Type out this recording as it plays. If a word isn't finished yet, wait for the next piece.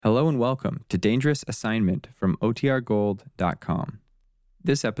Hello and welcome to Dangerous Assignment from OTRGold.com.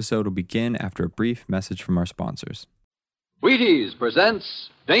 This episode will begin after a brief message from our sponsors. Wheaties presents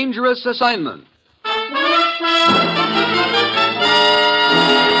Dangerous Assignment.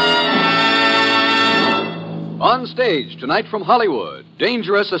 On stage tonight from Hollywood,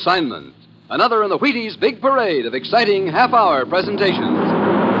 Dangerous Assignment. Another in the Wheaties' big parade of exciting half-hour presentations.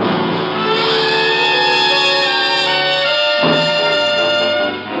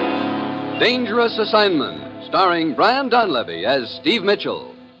 Dangerous Assignment, starring Brian Donlevy as Steve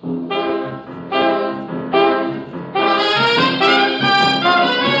Mitchell.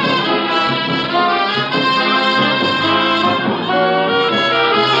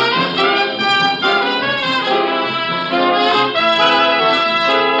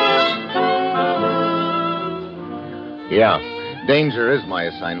 Yeah, danger is my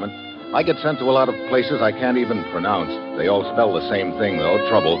assignment. I get sent to a lot of places I can't even pronounce. They all spell the same thing, though,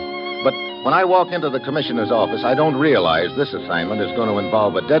 trouble. But when I walk into the commissioner's office, I don't realize this assignment is going to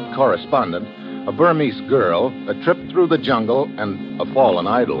involve a dead correspondent, a Burmese girl, a trip through the jungle, and a fallen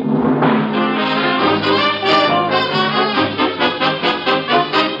idol.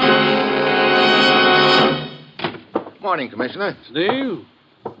 Morning, Commissioner. Steve?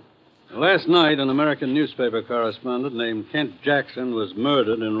 Last night, an American newspaper correspondent named Kent Jackson was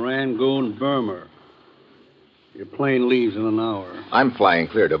murdered in Rangoon, Burma. Your plane leaves in an hour. I'm flying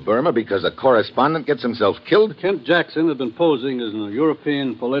clear to Burma because a correspondent gets himself killed? Kent Jackson had been posing as a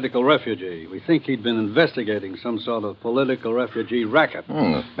European political refugee. We think he'd been investigating some sort of political refugee racket.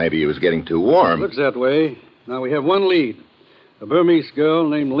 Maybe he was getting too warm. Looks that way. Now, we have one lead. A Burmese girl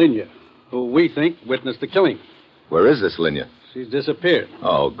named Linya, who we think witnessed the killing. Where is this Linya? She's disappeared.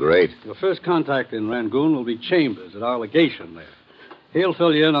 Oh, great. Your first contact in Rangoon will be Chambers at our legation there. He'll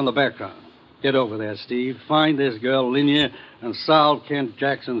fill you in on the background. Get over there, Steve. Find this girl, Linya, and solve Kent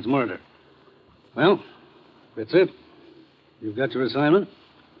Jackson's murder. Well, that's it. You've got your assignment.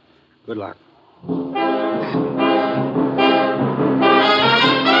 Good luck.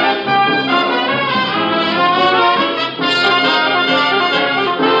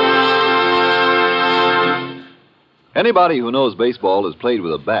 Anybody who knows baseball has played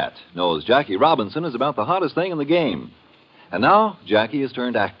with a bat knows Jackie Robinson is about the hottest thing in the game. And now, Jackie has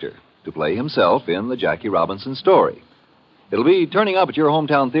turned actor to play himself in the Jackie Robinson story. It'll be turning up at your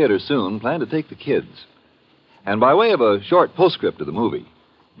hometown theater soon. Plan to take the kids. And by way of a short postscript to the movie,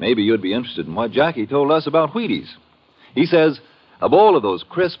 maybe you'd be interested in what Jackie told us about Wheaties. He says, a bowl of those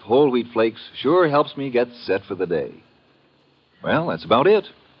crisp whole wheat flakes sure helps me get set for the day. Well, that's about it.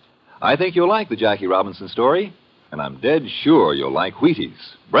 I think you'll like the Jackie Robinson story, and I'm dead sure you'll like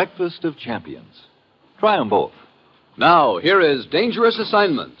Wheaties, Breakfast of Champions. Try them both. Now, here is Dangerous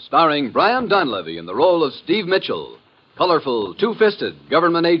Assignment, starring Brian Donlevy in the role of Steve Mitchell, colorful, two-fisted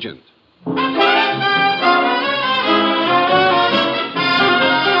government agent.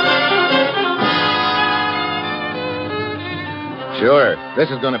 Sure, this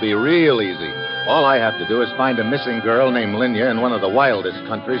is going to be real easy. All I have to do is find a missing girl named Linya in one of the wildest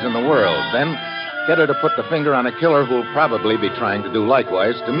countries in the world. Then get her to put the finger on a killer who'll probably be trying to do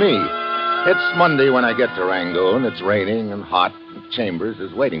likewise to me. It's Monday when I get to Rangoon. It's raining and hot. Chambers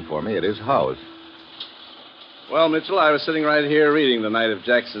is waiting for me at his house. Well, Mitchell, I was sitting right here reading the night of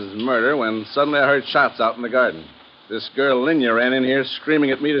Jackson's murder when suddenly I heard shots out in the garden. This girl, Linya, ran in here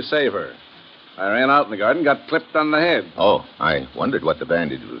screaming at me to save her. I ran out in the garden, got clipped on the head. Oh, I wondered what the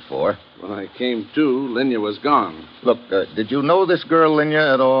bandage was for. When I came to, Linya was gone. Look, did you know this girl,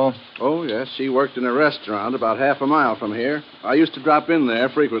 Linya, at all? Oh, yes, she worked in a restaurant about half a mile from here. I used to drop in there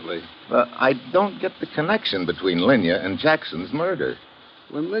frequently. I don't get the connection between Linya and Jackson's murder.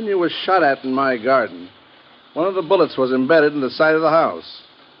 When Linya was shot at in my garden, one of the bullets was embedded in the side of the house.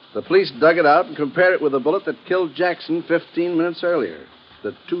 The police dug it out and compared it with the bullet that killed Jackson 15 minutes earlier.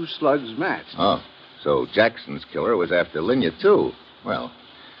 The two slugs matched. Oh, so Jackson's killer was after Linya, too. Well,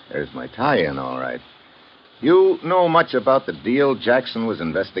 there's my tie-in, all right. You know much about the deal Jackson was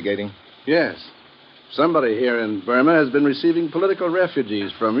investigating? Yes. Somebody here in Burma has been receiving political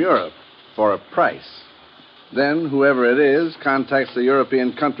refugees from Europe for a price. Then, whoever it is contacts the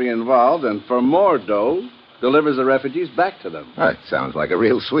European country involved and, for more dough, delivers the refugees back to them. That sounds like a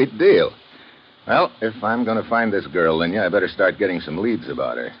real sweet deal. Well, if I'm going to find this girl, Linya, I better start getting some leads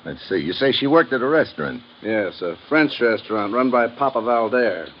about her. Let's see. You say she worked at a restaurant? Yes, a French restaurant run by Papa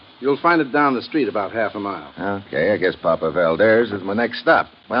Valder. You'll find it down the street about half a mile. Okay, I guess Papa Valder's is my next stop.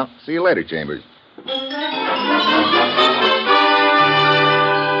 Well, see you later, Chambers.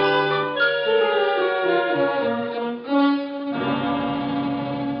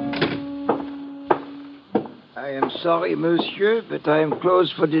 sorry, monsieur, but I am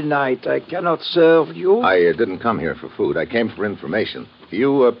closed for the night. I cannot serve you. I didn't come here for food. I came for information.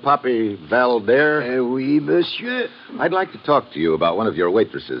 You, Poppy Valder? Oui, monsieur. I'd like to talk to you about one of your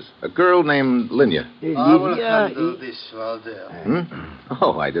waitresses, a girl named Linya. I will handle this, Valder.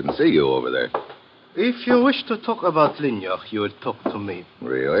 Oh, I didn't see you over there. If you wish to talk about Linya, you will talk to me.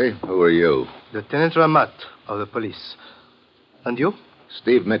 Really? Who are you? Lieutenant Ramat of the police. And you?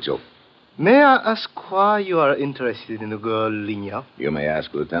 Steve Mitchell. May I ask why you are interested in the girl Linya? You may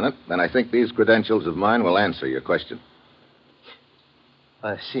ask, Lieutenant. Then I think these credentials of mine will answer your question.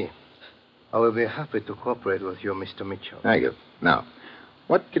 I see. I will be happy to cooperate with you, Mr. Mitchell. Thank you. Now,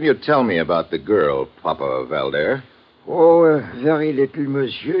 what can you tell me about the girl, Papa Valder? Oh, very little,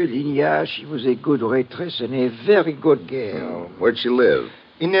 monsieur. Linya, she was a good waitress and a very good girl. Where'd she live?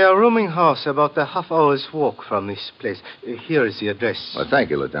 In a rooming house about a half-hour's walk from this place. Here is the address. Well, thank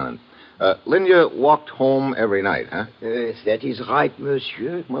you, Lieutenant. Linya walked home every night, huh? Yes, that is right,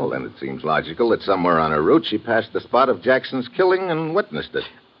 monsieur. Well, then it seems logical that somewhere on her route she passed the spot of Jackson's killing and witnessed it.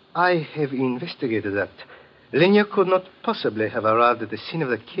 I have investigated that. Linya could not possibly have arrived at the scene of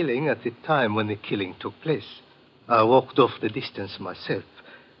the killing at the time when the killing took place. I walked off the distance myself.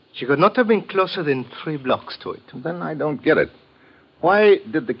 She could not have been closer than 3 blocks to it. Then I don't get it. Why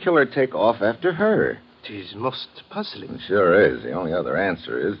did the killer take off after her? It is most puzzling. It sure is. The only other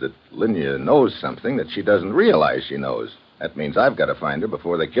answer is that Linya knows something that she doesn't realize she knows. That means I've got to find her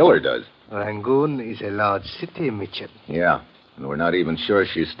before the killer does. Rangoon is a large city, Mitchell. Yeah, and we're not even sure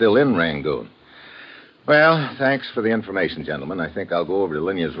she's still in Rangoon. Well, thanks for the information, gentlemen. I think I'll go over to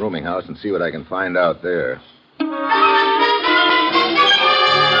Linya's rooming house and see what I can find out there.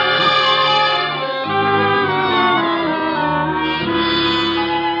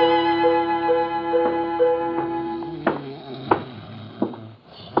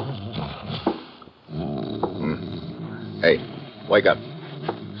 Hey, wake up.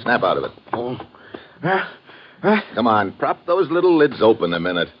 Snap out of it. Come on, prop those little lids open a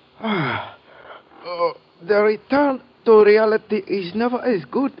minute. The return to reality is never as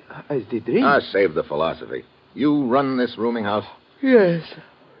good as the dream. Save the philosophy. You run this rooming house? Yes,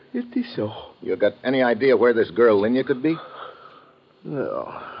 it is so. You got any idea where this girl Linya could be?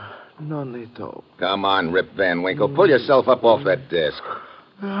 No, none at all. Come on, Rip Van Winkle. Pull yourself up off that desk.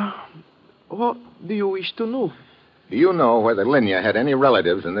 What do you wish to know? Do you know whether Linya had any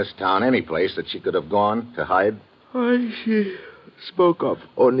relatives in this town, any place that she could have gone to hide? She spoke of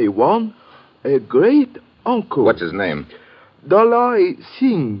only one, a great uncle. What's his name? Dalai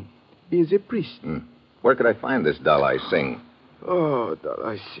Singh is a priest. Where could I find this Dalai Singh? Oh,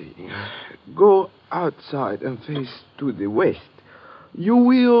 Dalai Singh. Go outside and face to the west. You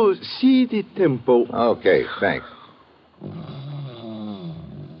will see the temple. Okay, thanks.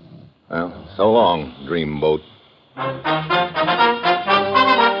 Well, so long, dreamboat.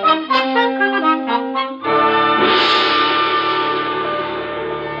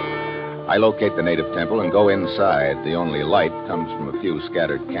 I locate the native temple and go inside. The only light comes from a few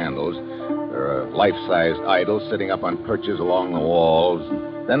scattered candles. There are life-size idols sitting up on perches along the walls.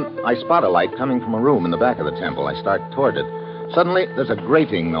 Then I spot a light coming from a room in the back of the temple. I start toward it. Suddenly, there's a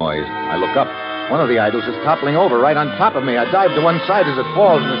grating noise. I look up. One of the idols is toppling over right on top of me. I dive to one side as it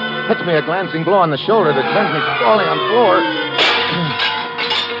falls, and it hits me a glancing blow on the shoulder that sends me sprawling on the floor.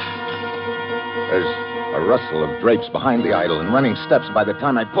 There's a rustle of drapes behind the idol and running steps. By the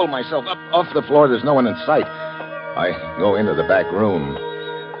time I pull myself up off the floor, there's no one in sight. I go into the back room.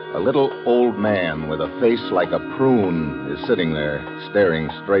 A little old man with a face like a prune is sitting there, staring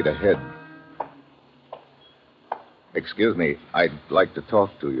straight ahead. Excuse me, I'd like to talk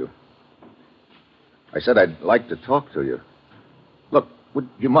to you. I said I'd like to talk to you. Look, would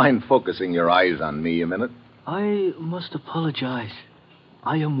you mind focusing your eyes on me a minute? I must apologize.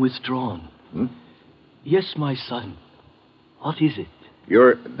 I am withdrawn. Yes, my son. What is it?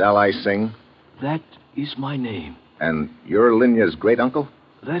 You're Dalai Singh? That is my name. And you're Linya's great-uncle?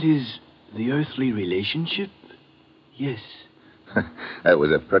 That is the earthly relationship? Yes. That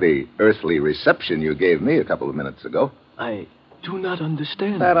was a pretty earthly reception you gave me a couple of minutes ago. I do not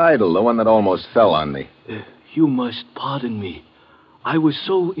understand. That idol, the one that almost fell on me. You must pardon me. I was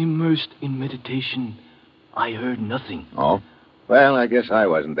so immersed in meditation, I heard nothing. Oh? Well, I guess I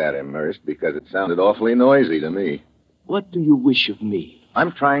wasn't that immersed because it sounded awfully noisy to me. What do you wish of me?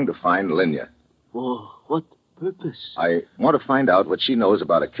 I'm trying to find Linya. For what purpose? I want to find out what she knows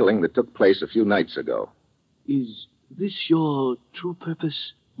about a killing that took place a few nights ago. Is this your true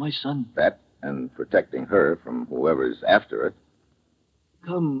purpose, my son? That, and protecting her from whoever's after it.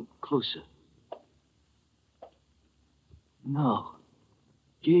 Come closer. Now,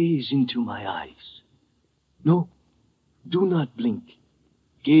 gaze into my eyes. No, Do not blink.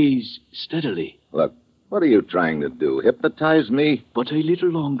 Gaze steadily. Look, what are you trying to do? Hypnotize me? But a little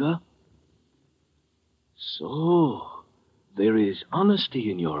longer. So, there is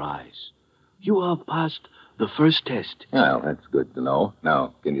honesty in your eyes. You have passed the first test. Well, that's good to know.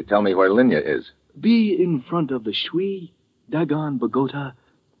 Now, can you tell me where Linya is? Be in front of the Shui Dagon Pagoda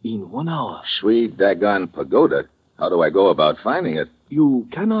in 1 hour. Shui Dagon Pagoda? How do I go about finding it? You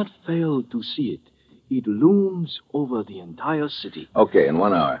cannot fail to see it. It looms over the entire city. Okay, in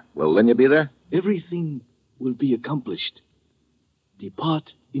 1 hour. Will Linya be there? Everything will be accomplished.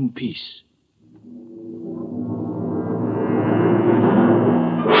 Depart in peace.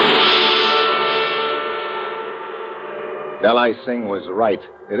 Dalai Singh was right.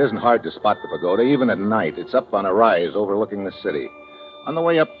 It isn't hard to spot the pagoda, even at night. It's up on a rise overlooking the city. On the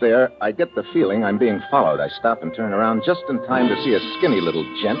way up there, I get the feeling I'm being followed. I stop and turn around just in time to see a skinny little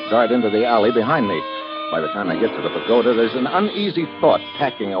gent dart into the alley behind me. By the time I get to the pagoda, there's an uneasy thought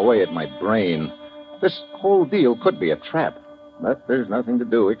packing away at my brain. This whole deal could be a trap. But there's nothing to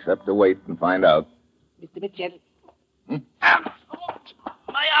do except to wait and find out. Mr. Mitchell.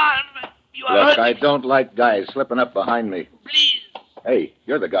 My arm! You are Look, hurting I me. don't like guys slipping up behind me. Please. Hey,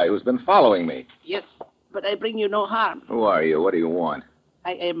 you're the guy who's been following me. Yes, but I bring you no harm. Who are you? What do you want?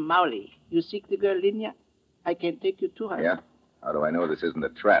 I am Mauli. You seek the girl Linya? I can take you to her. Yeah? How do I know this isn't a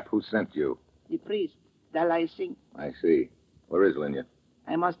trap? Who sent you? The priest, Dalai Singh. I see. Where is Linya?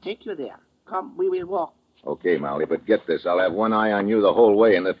 I must take you there. Come, we will walk. Okay, Molly, but get this. I'll have one eye on you the whole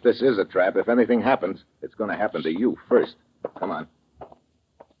way, and if this is a trap, if anything happens, it's going to happen to you first. Come on.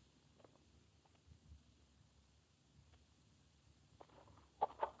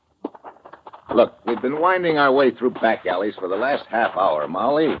 Look, we've been winding our way through back alleys for the last half hour,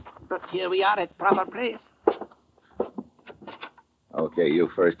 Molly. But here we are at proper place. Okay, you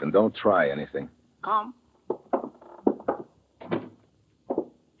first, and don't try anything. Come.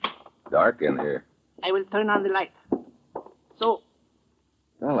 Dark in here. I will turn on the light. So,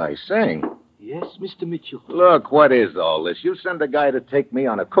 Well, I sing. Yes, Mr. Mitchell. Look, what is all this? You send a guy to take me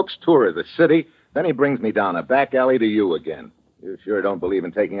on a cook's tour of the city, then he brings me down a back alley to you again. You sure don't believe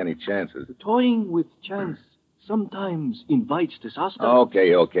in taking any chances. Toying with chance sometimes invites disaster.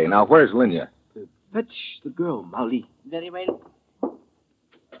 Okay. Now, where's Linya? Fetch the girl, Mauli. very well.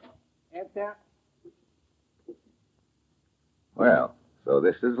 Enter. Well, so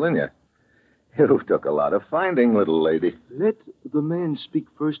this is Linya. You took a lot of finding, little lady. Let the man speak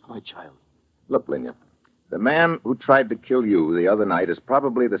first, my child. Look, Linya, the man who tried to kill you the other night is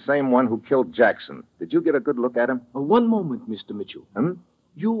probably the same one who killed Jackson. Did you get a good look at him? One moment, Mr. Mitchell. Hmm?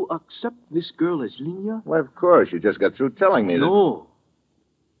 You accept this girl as Linya? Well, of course. You just got through telling me that.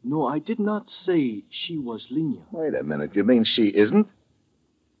 No, I did not say she was Linya. Wait a minute. You mean she isn't?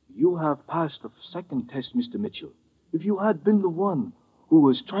 You have passed the second test, Mr. Mitchell. If you had been the one who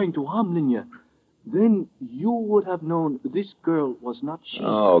was trying to harm Linya, then you would have known this girl was not she.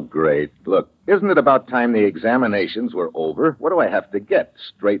 Oh, great. Look, isn't it about time the examinations were over? What do I have to get?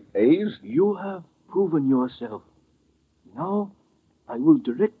 Straight A's? You have proven yourself. Now, I will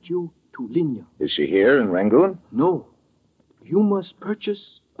direct you to Linya. Is she here in Rangoon? No. You must purchase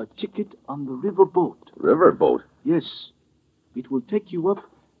a ticket on the river boat. Riverboat? Yes. It will take you up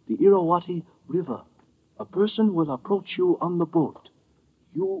the Irrawaddy River. A person will approach you on the boat.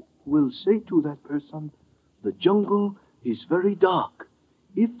 You will say to that person, "The jungle is very dark."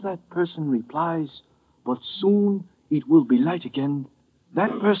 If that person replies, "But soon it will be light again,"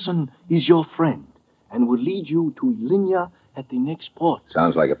 that person is your friend and will lead you to Linya at the next port.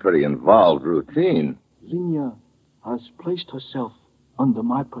 Sounds like a pretty involved routine. Linya has placed herself under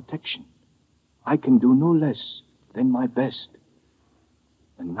my protection. I can do no less than my best.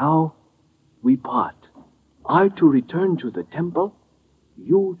 And now we part. I to return to the temple,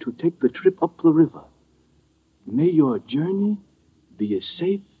 you to take the trip up the river. May your journey be as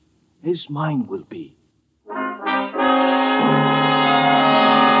safe as mine will be.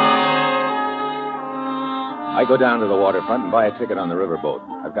 I go down to the waterfront and buy a ticket on the riverboat.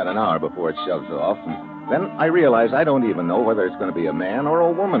 I've got an hour before it shoves off, and then I realize I don't even know whether it's going to be a man or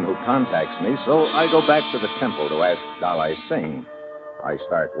a woman who contacts me, so I go back to the temple to ask Dalai Singh. I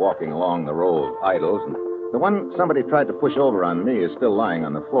start walking along the row of idols, and the one somebody tried to push over on me is still lying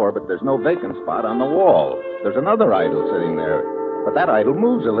on the floor, but there's no vacant spot on the wall. There's another idol sitting there, but that idol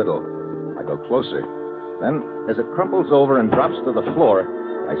moves a little. I go closer. Then, as it crumples over and drops to the floor,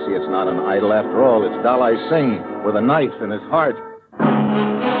 I see it's not an idol after all. It's Dalai Singh with a knife in his heart.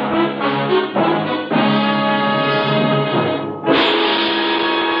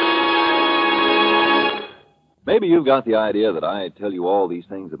 Maybe you've got the idea that I tell you all these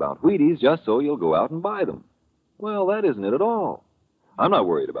things about Wheaties just so you'll go out and buy them. Well, that isn't it at all. I'm not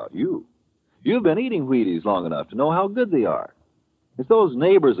worried about you. You've been eating Wheaties long enough to know how good they are. It's those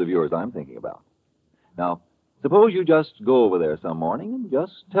neighbors of yours I'm thinking about. Now, suppose you just go over there some morning and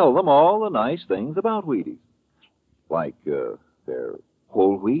just tell them all the nice things about Wheaties. Like, they're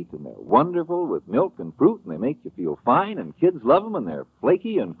whole wheat, and they're wonderful with milk and fruit, and they make you feel fine, and kids love them, and they're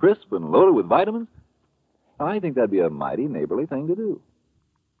flaky and crisp and loaded with vitamins. I think that'd be a mighty neighborly thing to do.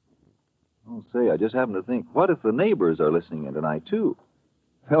 Oh, say, I just happened to think, what if the neighbors are listening in tonight, too?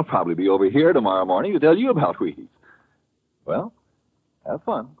 They'll probably be over here tomorrow morning to tell you about Wheaties. Well, have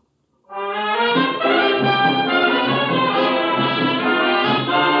fun.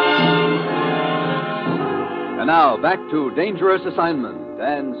 And now, back to Dangerous Assignment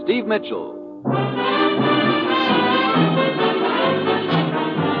and Steve Mitchell.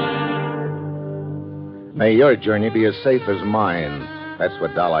 May your journey be as safe as mine. That's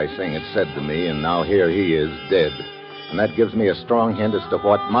what Dalai Singh had said to me, and now here he is, dead. And that gives me a strong hint as to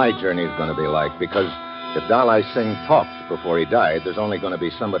what my journey is going to be like, because if Dalai Singh talked before he died, there's only going to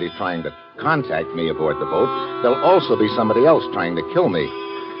be somebody trying to contact me aboard the boat. There'll also be somebody else trying to kill me.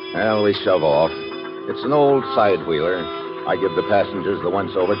 Well, we shove off. It's an old side-wheeler. I give the passengers the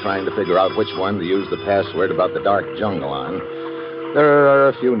once-over, trying to figure out which one to use the password about the dark jungle on. There are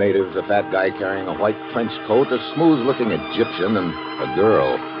a few natives, a fat guy carrying a white trench coat, a smooth-looking Egyptian, and a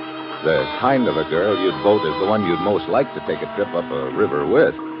girl. The kind of a girl you'd vote is the one you'd most like to take a trip up a river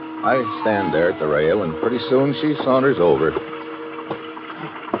with. I stand there at the rail, and pretty soon she saunters over.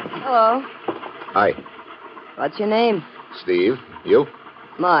 Hello. Hi. What's your name? Steve. You?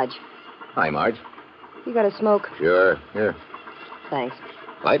 Marge. Hi, Marge. You got a smoke? Sure. Here. Thanks.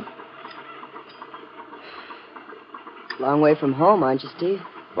 Light? Long way from home, aren't you, Steve?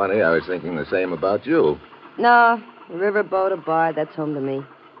 Funny, I was thinking the same about you. No, a riverboat, a bar, that's home to me.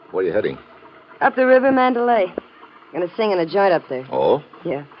 Where are you heading? Up the river, Mandalay. Gonna sing in a joint up there. Oh?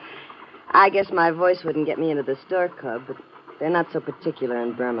 Yeah. I guess my voice wouldn't get me into the Store Club, but they're not so particular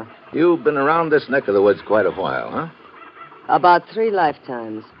in Burma. You've been around this neck of the woods quite a while, huh? About 3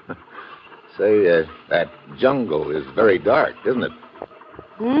 lifetimes. Say, that jungle is very dark, isn't it?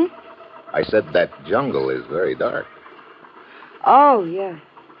 Hmm? I said that jungle is very dark. Oh, yeah.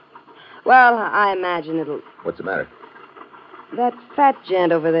 Well, I imagine it'll... What's the matter? That fat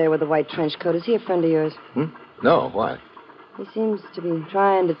gent over there with the white trench coat, is he a friend of yours? No, why? He seems to be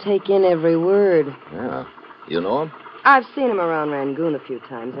trying to take in every word. Yeah. You know him? I've seen him around Rangoon a few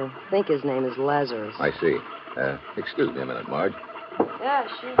times. I think his name is Lazarus. I see. Excuse me a minute, Marge. Yeah,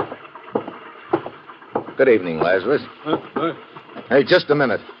 sure. Good evening, Lazarus. Hey, just a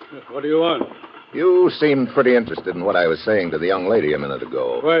minute. What do you want? You seemed pretty interested in what I was saying to the young lady a minute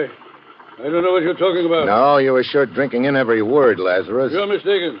ago. Why? I don't know what you're talking about. No, you were sure drinking in every word, Lazarus. You're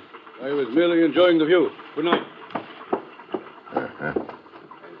mistaken. I was merely enjoying the view. Good night. Uh-huh.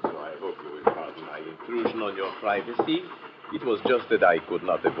 And so I hope you will pardon my intrusion on your privacy. It was just that I could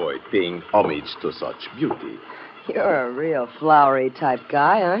not avoid paying homage to such beauty. You're a real flowery type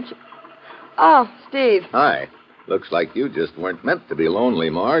guy, aren't you? Oh, Steve. Hi. Looks like you just weren't meant to be lonely,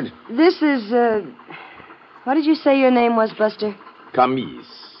 Marge. This is, what did you say your name was, Buster? Camise,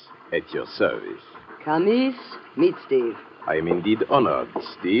 at your service. Camise, meet Steve. I am indeed honored,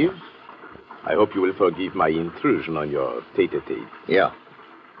 Steve. I hope you will forgive my intrusion on your tete-a-tete. Yeah.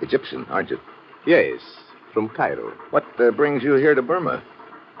 Egyptian, aren't you? Yes, from Cairo. What brings you here to Burma?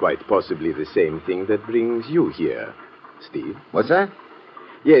 Quite possibly the same thing that brings you here, Steve. What's that?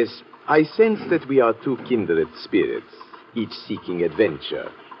 Yes, I sense that we are two kindred spirits, each seeking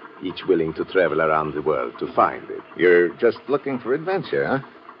adventure, each willing to travel around the world to find it. You're just looking for adventure, huh?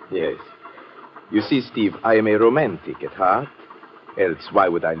 Yes. You see, Steve, I am a romantic at heart. Else, why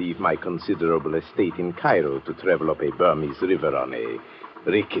would I leave my considerable estate in Cairo to travel up a Burmese river on a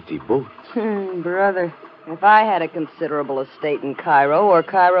rickety boat? Brother, if I had a considerable estate in Cairo or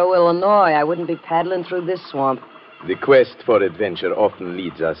Cairo, Illinois, I wouldn't be paddling through this swamp. The quest for adventure often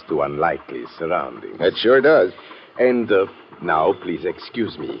leads us to unlikely surroundings. It sure does. And now, please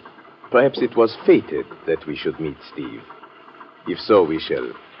excuse me. Perhaps it was fated that we should meet, Steve. If so, we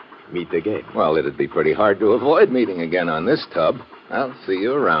shall meet again. Well, it'd be pretty hard to avoid meeting again on this tub. I'll see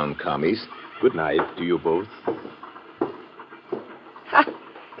you around, commies. Good night to you both. Ha!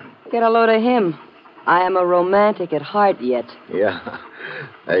 Get a load of him. I am a romantic at heart yet. Yeah.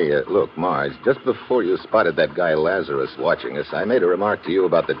 Hey, look, Marge, just before you spotted that guy Lazarus watching us, I made a remark to you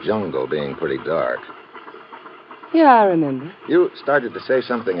about the jungle being pretty dark. Yeah, I remember. You started to say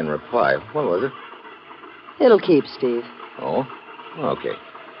something in reply. What was it? It'll keep, Steve. Oh? Okay.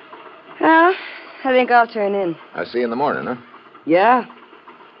 Well, I think I'll turn in. I'll see you in the morning, huh? Yeah.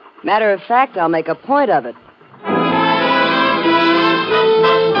 Matter of fact, I'll make a point of it.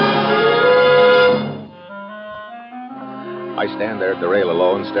 I stand there at the rail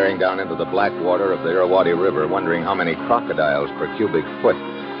alone, staring down into the black water of the Irrawaddy River, wondering how many crocodiles per cubic foot.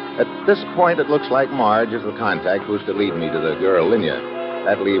 At this point, it looks like Marge is the contact who's to lead me to the girl, Linya.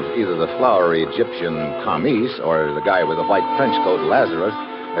 That leaves either the flowery Egyptian Kamis or the guy with the white trench coat, Lazarus,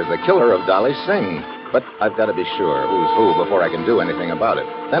 as the killer of Dolly Singh. But I've got to be sure who's who before I can do anything about it.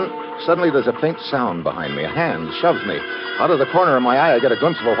 Then, suddenly, there's a faint sound behind me. A hand shoves me. Out of the corner of my eye, I get a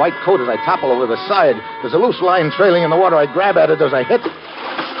glimpse of a white coat as I topple over the side. There's a loose line trailing in the water. I grab at it as I hit.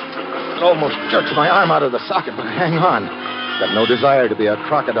 It almost jerks my arm out of the socket, but I hang on. Got no desire to be a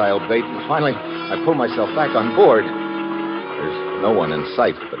crocodile bait, and finally, I pull myself back on board. There's no one in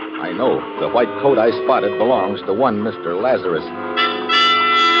sight, but I know the white coat I spotted belongs to one Mr. Lazarus.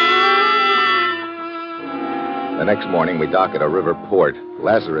 The next morning, we dock at a river port.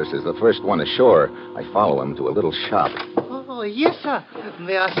 Lazarus is the first one ashore. I follow him to a little shop. Oh, yes, sir.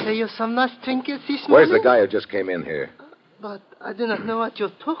 May I say you some nice trinkets this morning? Where's the guy who just came in here? But I do not know what you're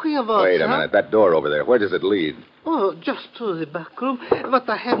talking about, Wait a sir. minute. That door over there, where does it lead? Oh, just to the back room. But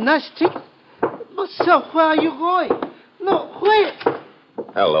I have nice trinkets. But, sir, where are you going? No, where?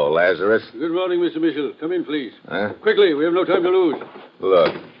 Hello, Lazarus. Good morning, Mr. Mitchell. Come in, please. Huh? Quickly, we have no time to lose.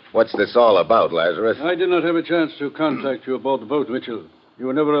 Look, what's this all about, Lazarus? I did not have a chance to contact you aboard the boat, Mitchell. You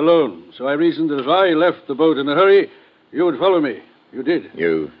were never alone, so I reasoned that if I left the boat in a hurry, you would follow me. You did.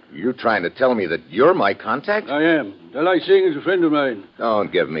 You trying to tell me that you're my contact? I am. Dalai Singh is a friend of mine.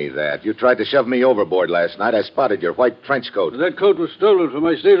 Don't give me that. You tried to shove me overboard last night. I spotted your white trench coat. That coat was stolen from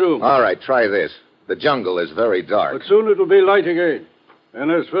my stateroom. All right, try this. The jungle is very dark. But soon it'll be light again. And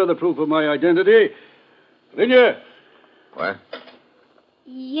as further proof of my identity, Linya. What?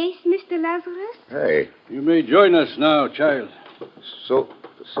 Yes, Mr. Lazarus? Hey. You may join us now, child. So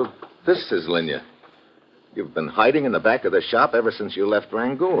this is Linya. You've been hiding in the back of the shop ever since you left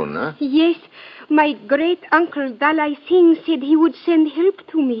Rangoon, huh? Yes. My great-uncle Dalai Singh said he would send help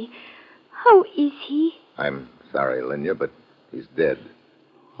to me. How is he? I'm sorry, Linya, but he's dead.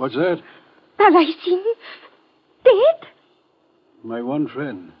 What's that? Dalai Singh? Dead? My one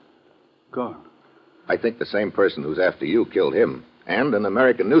friend. Gone. I think the same person who's after you killed him. And an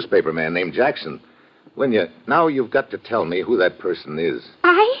American newspaper man named Jackson. Linya, now you've got to tell me who that person is.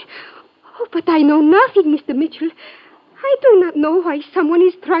 I? Oh, but I know nothing, Mr. Mitchell. I do not know why someone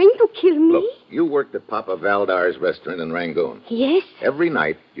is trying to kill me. Look, you worked at Papa Valdar's restaurant in Rangoon. Yes. Every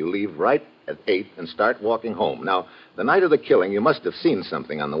night, you leave right at 8 and start walking home. Now, the night of the killing, you must have seen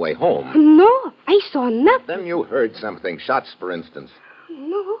something on the way home. No, I saw nothing. Then you heard something. Shots, for instance.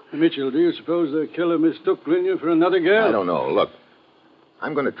 No. Mitchell, do you suppose the killer mistook Linya for another girl? I don't know. Look,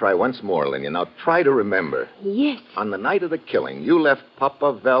 I'm going to try once more, Linya. Now, try to remember. Yes. On the night of the killing, you left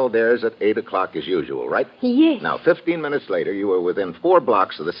Papa Valdar's at 8 o'clock as usual, right? Yes. Now, 15 minutes later, you were within 4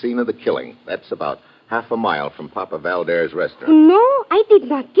 blocks of the scene of the killing. That's about half a mile from Papa Valdar's restaurant. No, I did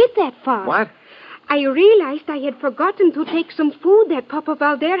not get that far. What? I realized I had forgotten to take some food that Papa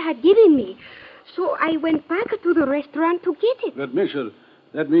Valdar had given me. So I went back to the restaurant to get it. But, Mitchell,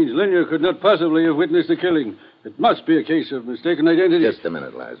 that means Linya could not possibly have witnessed the killing. It must be a case of mistaken identity. Just a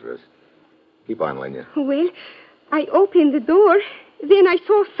minute, Lazarus. Keep on, Linya. Well, I opened the door. Then I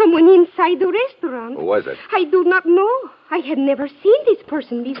saw someone inside the restaurant. Who was it? I do not know. I had never seen this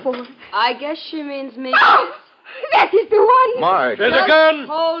person before. I guess she means me. Oh, that is the one. Marge. There's a gun.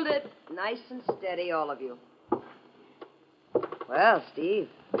 Hold it. Nice and steady, all of you. Well, Steve,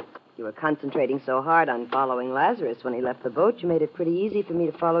 you were concentrating so hard on following Lazarus when he left the boat, you made it pretty easy for me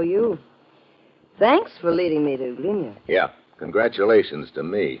to follow you. Thanks for leading me to Linya. Yeah. Congratulations to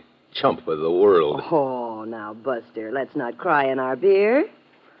me. Chump of the world. Oh, now, Buster, let's not cry in our beer.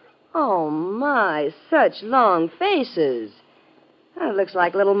 Oh, my, such long faces. Well, it looks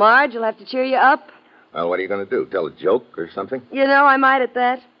like little Marge will have to cheer you up. Well, what are you going to do? Tell a joke or something? You know, I might at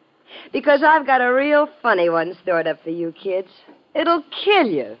that. Because I've got a real funny one stored up for you kids. It'll kill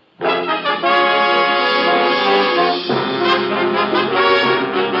you.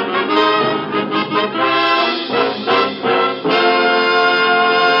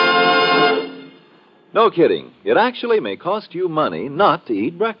 No kidding. It actually may cost you money not to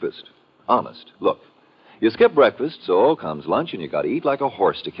eat breakfast. Honest. Look, you skip breakfast, so comes lunch, and you got to eat like a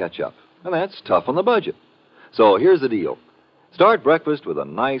horse to catch up. And that's tough on the budget. So here's the deal. Start breakfast with a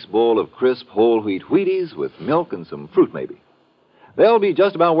nice bowl of crisp whole wheat Wheaties with milk and some fruit, maybe. They'll be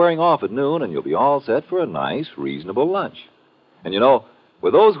just about wearing off at noon, and you'll be all set for a nice, reasonable lunch. And you know,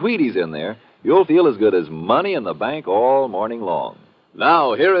 with those Wheaties in there, you'll feel as good as money in the bank all morning long.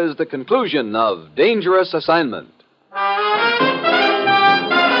 Now, here is the conclusion of Dangerous Assignment.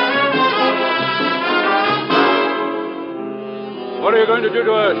 What are you going to do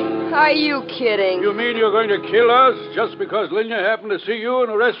to us? Are you kidding? You mean you're going to kill us just because Linya happened to see you in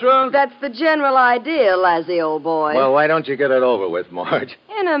a restaurant? That's the general idea, Lassie, old boy. Well, why don't you get it over with, Marge?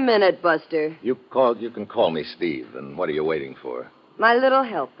 In a minute, Buster. You can call me Steve, and what are you waiting for? My little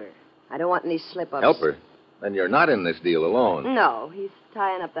helper. I don't want any slip-ups. Helper? Then you're not in this deal alone. No, he's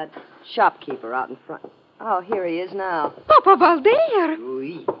tying up that shopkeeper out in front. Oh, here he is now. Papa Valder!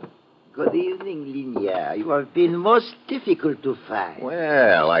 Oui. Good evening, Linya. You have been most difficult to find.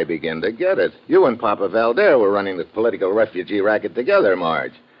 Well, I begin to get it. You and Papa Valder were running the political refugee racket together,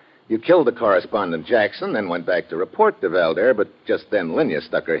 Marge. You killed the correspondent Jackson, then went back to report to Valder, but just then Linya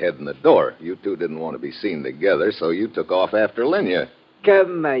stuck her head in the door. You two didn't want to be seen together, so you took off after Linya.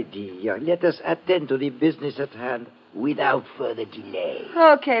 Come, my dear. Let us attend to the business at hand without further delay.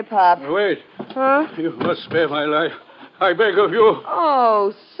 Okay, Pop. Wait. Huh? You must spare my life. I beg of you.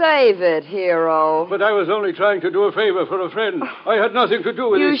 Oh, save it, hero. But I was only trying to do a favor for a friend. I had nothing to do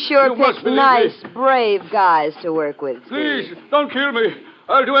with You it. sure must picked believe nice, me. brave guys to work with, Steve. Please, don't kill me.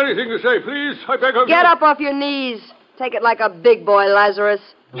 I'll do anything you say. Please, I beg of you. Get up off your knees. Take it like a big boy, Lazarus.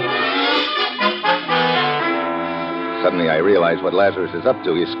 Suddenly I realize what Lazarus is up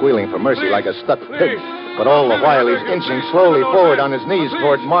to. He's squealing for mercy like a stuck pig. But all the while he's inching slowly forward on his knees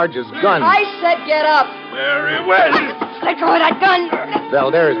toward Marge's gun. I said get up. Very well. Let go of that gun.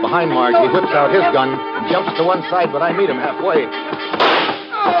 Valder is behind Marge. He whips out his gun and jumps to one side, but I meet him halfway.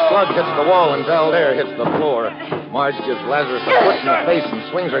 The slug hits the wall and Valder hits the floor. Marge gives Lazarus a foot in the face and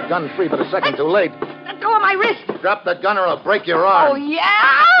swings her gun free, but a second too late. Let go of my wrist. Drop that gun or I'll break your arm. Oh,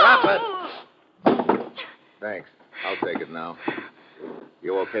 yeah? Drop it. Thanks. I'll take it now.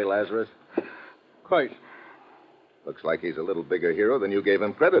 You okay, Lazarus? Quite. Looks like he's a little bigger hero than you gave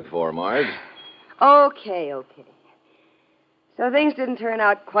him credit for, Marge. Okay. So things didn't turn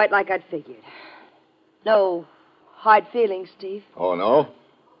out quite like I'd figured. No hard feelings, Steve. Oh, no?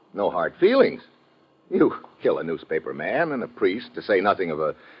 No hard feelings? You kill a newspaper man and a priest, to say nothing of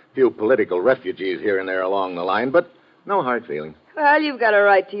a few political refugees here and there along the line, but no hard feelings. Well, you've got a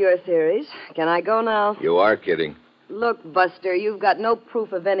right to your theories. Can I go now? You are kidding. Look, Buster, you've got no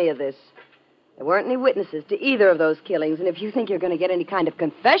proof of any of this. There weren't any witnesses to either of those killings, and if you think you're going to get any kind of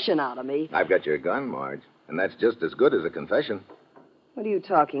confession out of me... I've got your gun, Marge, and that's just as good as a confession. What are you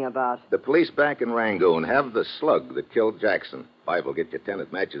talking about? The police back in Rangoon have the slug that killed Jackson. 5 will get you 10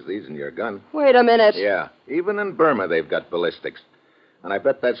 that matches these in your gun. Wait a minute. Yeah, even in Burma they've got ballistics. And I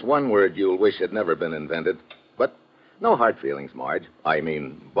bet that's one word you'll wish had never been invented. But no hard feelings, Marge. I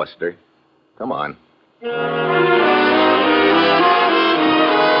mean, Buster. Come on.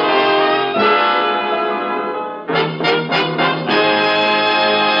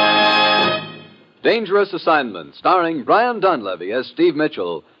 Dangerous Assignment, starring Brian Dunleavy as Steve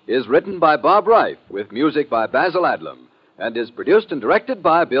Mitchell, is written by Bob Reif with music by Basil Adlam and is produced and directed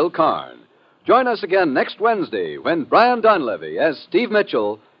by Bill Karn. Join us again next Wednesday when Brian Dunleavy as Steve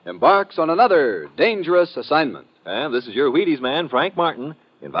Mitchell embarks on another dangerous assignment. And this is your Wheaties man, Frank Martin,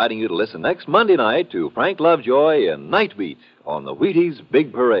 inviting you to listen next Monday night to Frank Lovejoy and Night Beat on the Wheaties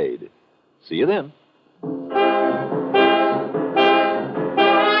Big Parade. See you then.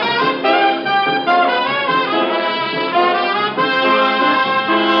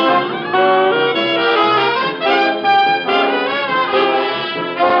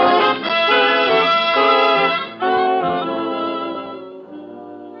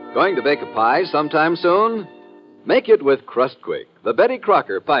 Going to bake a pie sometime soon? Make it with Crust Quick, the Betty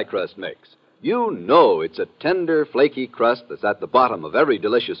Crocker pie crust mix. You know it's a tender, flaky crust that's at the bottom of every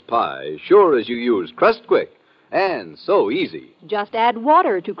delicious pie, sure as you use Crust Quick. And so easy. Just add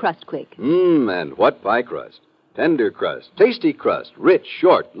water to Crust Quick. And what pie crust? Tender crust, tasty crust, rich,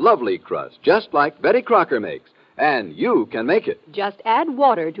 short, lovely crust, just like Betty Crocker makes. And you can make it. Just add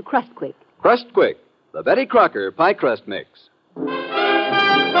water to Crust Quick. Crust Quick, the Betty Crocker pie crust mix.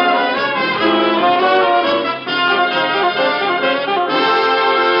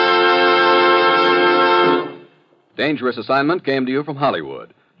 Dangerous Assignment came to you from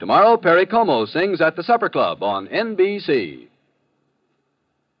Hollywood. Tomorrow, Perry Como sings at the Supper Club on NBC.